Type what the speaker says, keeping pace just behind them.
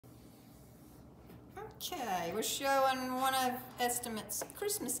Okay, we're showing one of Estimate's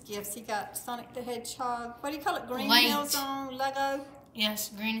Christmas gifts. He got Sonic the Hedgehog. What do you call it? Green Hill Zone Lego?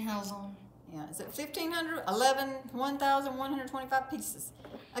 Yes, Green Hill Zone. Yeah, is it 1,125 pieces?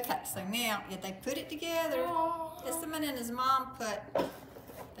 Okay, so now, if they put it together, Estimate and his mom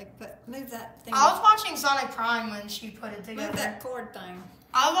move that thing. I was watching Sonic Prime when she put it together. Move that cord thing.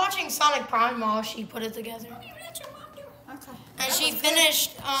 I was watching Sonic Prime while she put it together. Oh, you let your mom do it. Okay. And she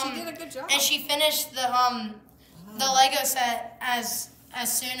finished. She did a good job. And she finished the Lego set as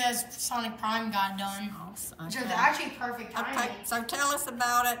soon as Sonic Prime got done. Awesome. Which was actually perfect timing. Okay, so tell us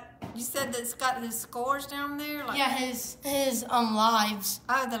about it. You said that it's got his scores down there? Like, yeah, his lives.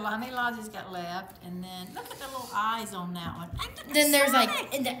 Oh, how many lives he's got left? And then look at the little eyes on that one. Then there's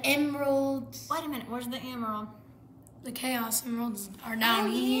like the emeralds. Wait a minute, where's the emerald? The Chaos Emeralds are down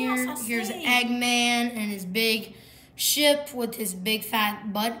here. Yes, Here's Eggman and his big ship with his big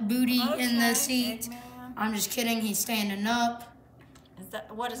fat butt booty in the seat. Eggman. I'm just kidding. He's standing up.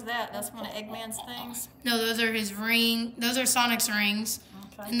 What is that? That's one of Eggman's things? No, those are his ring. Those are Sonic's rings.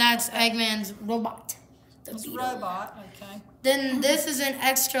 Okay. And that's Eggman's robot. It's robot, okay. Then this is an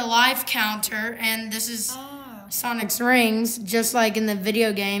extra life counter, and this is Sonic's rings, just like in the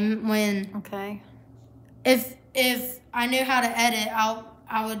video game. Okay. If I knew how to edit, I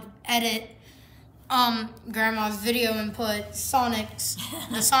would edit Grandma's video and put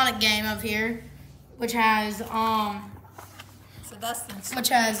the Sonic game up here, which has So that's the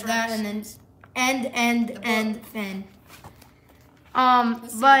that, and then and fin.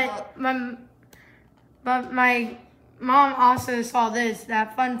 But my mom also saw this.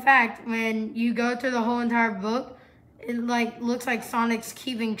 That fun fact: when you go through the whole entire book, it looks like Sonic's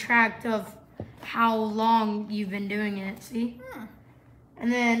keeping track of how long you've been doing it. See?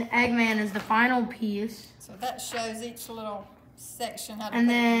 And then Eggman is the final piece. So that shows each little section how to And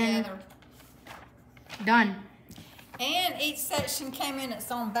put then- it together. Done. And each section came in its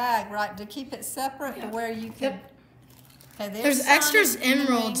own bag, right? To keep it separate to where you could. Yep. Okay, There's extras Sonic and the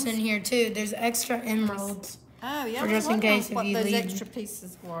emeralds rings. in here too. There's extra emeralds. Oh, yeah. For I was just in wondering case if what you those leave. extra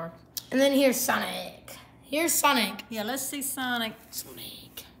pieces were. And then here's Sonic. Here's Sonic. Yeah, let's see Sonic.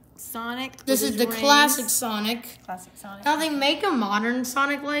 Sonic. This with is his the rings. classic Sonic. Classic Sonic. Now they make a modern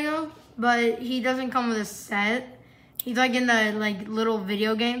Sonic Lego, but he doesn't come with a set. He's like in the little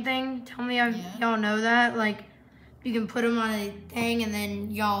video game thing. Tell me if y'all know that. Like you can put him on a thing and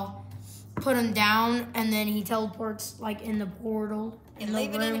then y'all put him down and then he teleports like in the portal. And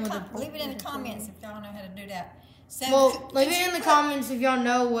leave it in the comments if y'all know how to do that. So Leave it in the comments if y'all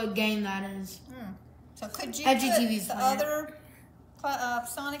know what game that is. So could you FGTV's put the playing it. other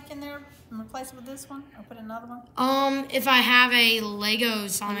Sonic in there and replace it with this one, or put another one? If I have a Lego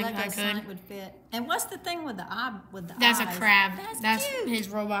Sonic, Lego I could. Sonic would fit. And what's the thing with the eye? That's eyes? a crab. That's cute. his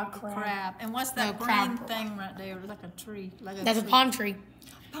robot crab. Crab. And what's that No, green crab. thing right there? It's like a tree. Lego That's a tree. palm tree.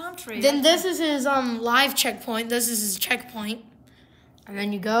 Palm tree. Then this is his live checkpoint. This is his checkpoint. And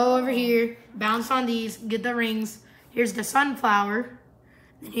then you go over here, bounce on these, get the rings. Here's the sunflower.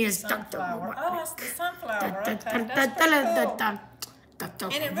 And here's Dr. Sunflower. Oh, it's the sunflower. Okay, that's pretty cool.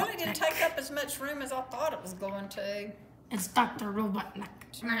 And it really didn't take up as much room as I thought it was going to. It's Dr. Robotnik.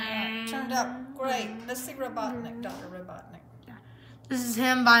 Turned out great. Let's see Robotnik, Dr. Robotnik. This is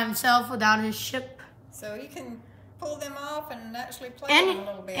him by himself without his ship. So you can pull them off and actually play them a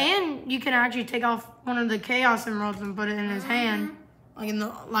little bit. And you can actually take off one of the Chaos Emeralds and put it in his hand,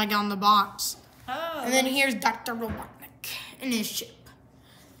 like on the box. Oh. And then here's Dr. Robotnik and his ship.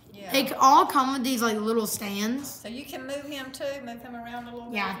 Yeah. They all come with these little stands. So you can move him too, move him around a little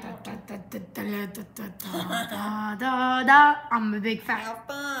bit. Yeah. if you want to. I'm a big fan. How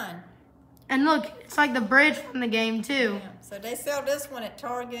fun. And look, it's like the bridge from the game too. Yeah. So they sell this one at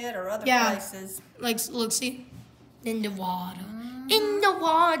Target or other Yeah. places. Look, see? In the water. In the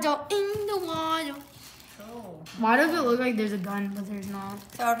water. In the water. Cool. Why does it look like there's a gun, but there's not?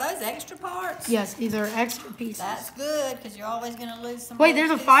 So are those extra parts? Yes, these are extra pieces. That's good, because you're always going to lose some. Wait, little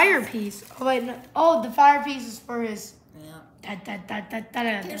there's a pieces. fire piece. Oh, wait. No. Oh, the fire piece is for his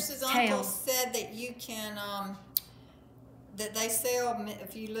Yeah. Pierce's tail. uncle said that you can, that they sell,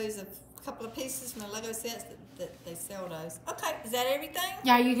 if you lose a couple of pieces from the Lego sets, that they sell those. Okay, is that everything?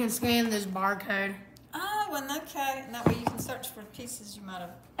 Yeah, you can scan this barcode. Oh, well, okay. And that way you can search for pieces you might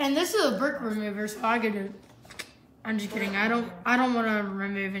have. And this is a brick remover, so I could do. I'm just kidding. I don't want to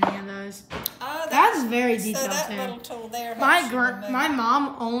remove any of those. Oh, That's very detailed so that too. little tool there. My helps you remove my it.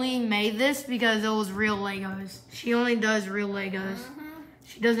 mom only made this because it was real Legos. She only does real Legos.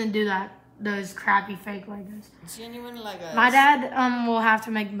 She doesn't do those crappy fake Legos. Genuine Legos. My dad will have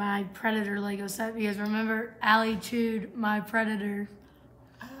to make my Predator Lego set because remember, Allie chewed my Predator.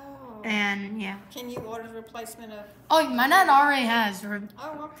 Oh, And yeah. Can you order the replacement of? Oh, my dad already has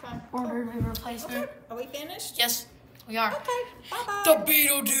Oh, okay. ordered a replacement. Okay. Are we finished? Yes, we are. Okay. Bye bye. The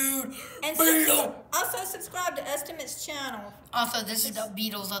Beetle dude. And Beetle. also subscribe to Estimate's channel. Also, this is the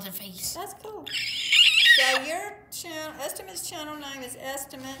Beetle's other face. That's cool. So your channel, Estimate's channel name is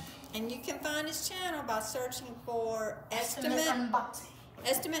Estimate, and you can find his channel by searching for Estimate Unboxing.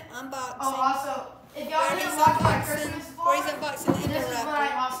 Estimate Unboxing. Oh, also, if y'all Where didn't he's watch my unboxing- Christmas where he's vlog, unboxing the this is what I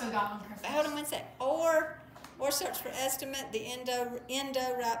Indoraptor. also got on Christmas. Hold on one sec. Or search for Estimate, the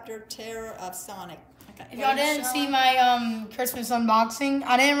Indoraptor Terror of Sonic. Okay. If what y'all are you didn't see showing? my Christmas unboxing,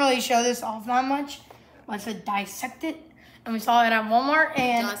 I didn't really show this off that much. But I said dissect it, and we saw it at Walmart,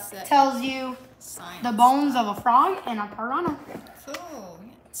 and Dissect. it tells you Science. the bones of a frog and a piranha. Cool.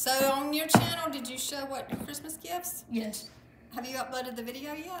 So on your channel, did you show what your Christmas gifts? Yes. Have you uploaded the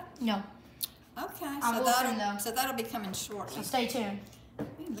video yet? No. Okay. I will soon, though. So that'll be coming shortly. So stay tuned.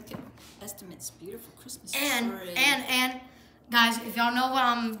 Look at Estimate's beautiful Christmas And tree. guys, if y'all know what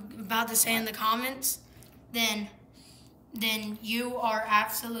I'm about to say in the comments, then you are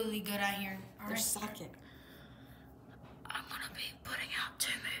absolutely good at hearing. All They're right. psychic. I'm gonna be putting out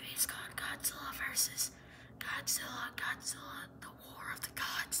 2 movies called Godzilla versus Godzilla, the War of the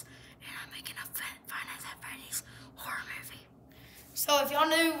Gods, and I'm making a Five Nights at Freddy's horror movie. So if y'all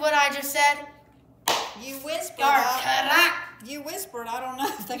knew what I just said, You whispered. you're correct. You whispered. I don't know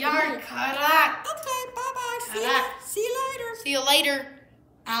if they You're can hear. correct. Okay. Bye bye. Correct. See you later. See you later,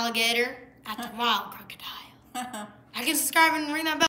 alligator at the wild crocodile. I can subscribe and ring that bell.